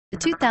The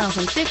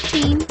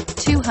 2015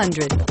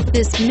 200.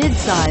 This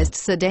mid-sized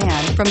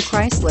sedan from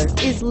Chrysler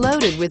is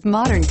loaded with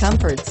modern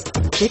comforts.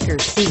 Thicker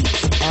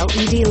seats,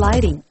 LED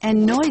lighting,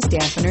 and noise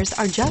dampeners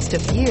are just a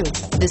few.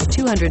 This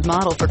 200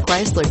 model for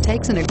Chrysler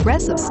takes an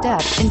aggressive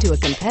step into a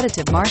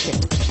competitive market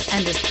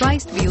and is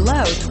priced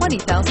below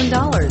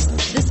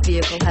 $20,000. This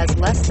vehicle has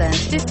less than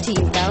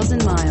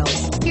 15,000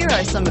 miles. Here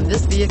are some of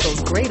this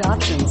vehicle's great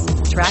options: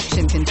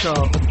 traction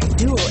control,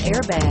 dual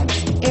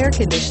airbags, air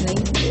conditioning,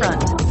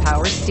 front,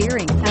 power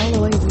steering,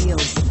 alloy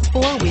wheels,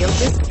 four-wheel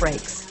disc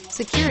brakes,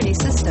 security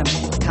system,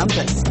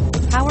 compass,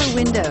 power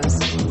windows,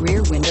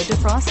 rear window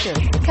defroster.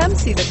 Come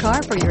see the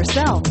car for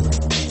yourself.